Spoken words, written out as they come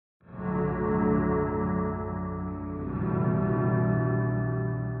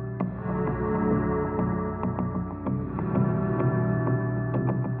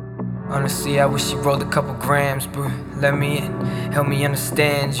Honestly, I wish you rolled a couple grams, bro. Let me in, help me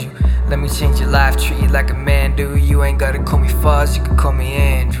understand you. Let me change your life, treat you like a man do. You ain't gotta call me Fozzey, you can call me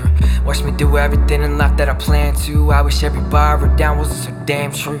Andrew. Watch me do everything in life that I plan to. I wish every bar I wrote down wasn't so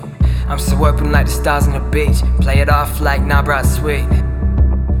damn true. I'm so open like the stars on the beach. Play it off like nah bro, it's sweet.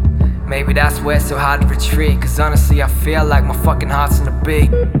 Maybe that's where it's so hard to retreat. Cause honestly I feel like my fucking heart's in a beat.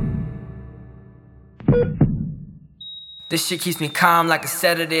 This shit keeps me calm like a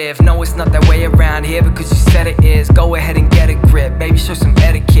sedative. No, it's not that way around here because you said it is. Go ahead and get a grip, baby, show some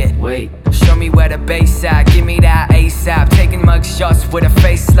etiquette. Wait, show me where the bass at, give me that ASAP. Taking mug shots with a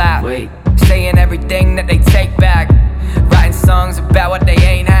face slap. wait, saying everything that they take back. Writing songs about what they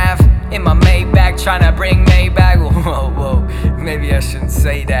ain't have. In my Maybach, trying to bring Maybach. Whoa, whoa, maybe I shouldn't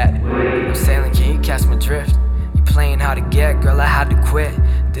say that. I'm sailing, can you catch my drift? You playing hard to get, girl, I had to quit.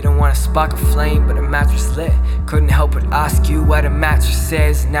 Didn't want to spark a flame, but the mattress lit. Couldn't help but ask you where the mattress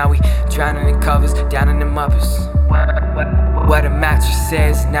is. Now we drowning in covers, down in the muppers. Where the mattress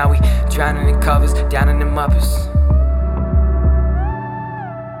is. Now we drowning in covers, down in the muppers.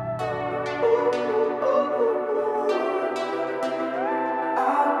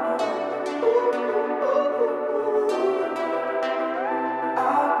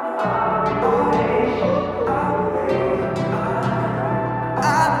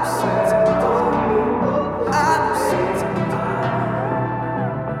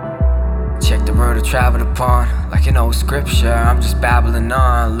 Check the road I traveled upon, like an old scripture, I'm just babbling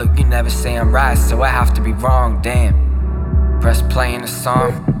on. Look, you never say I'm right, so I have to be wrong, damn. Press play in a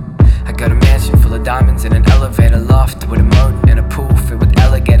song. I got a mansion full of diamonds and an elevator loft with a moat and a pool filled with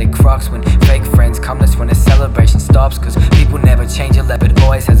alligator crocs. When fake friends come, that's when the celebration stops. Cause people never change a leopard,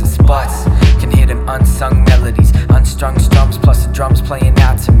 always has its spots. Can hear them unsung melodies, unstrung strums, plus the drums playing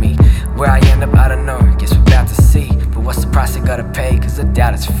out to me. Where I end up, I don't know, guess we're about to see. But what's the price I gotta pay, cause I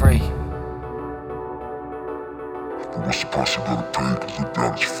doubt it's free. What's the price you gotta pay, cause I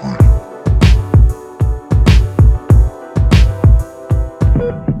doubt it's free.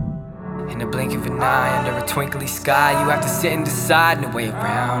 In the blink of an eye, under a twinkly sky, you have to sit and decide no way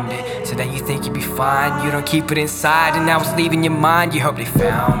around it. So then you think you'll be fine, you don't keep it inside, and now it's leaving your mind, you hope they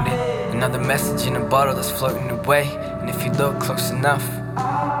found it. Another message in a bottle that's floating away, and if you look close enough,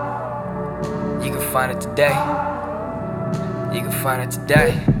 you can find it today. You can find it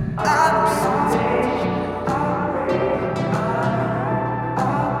today.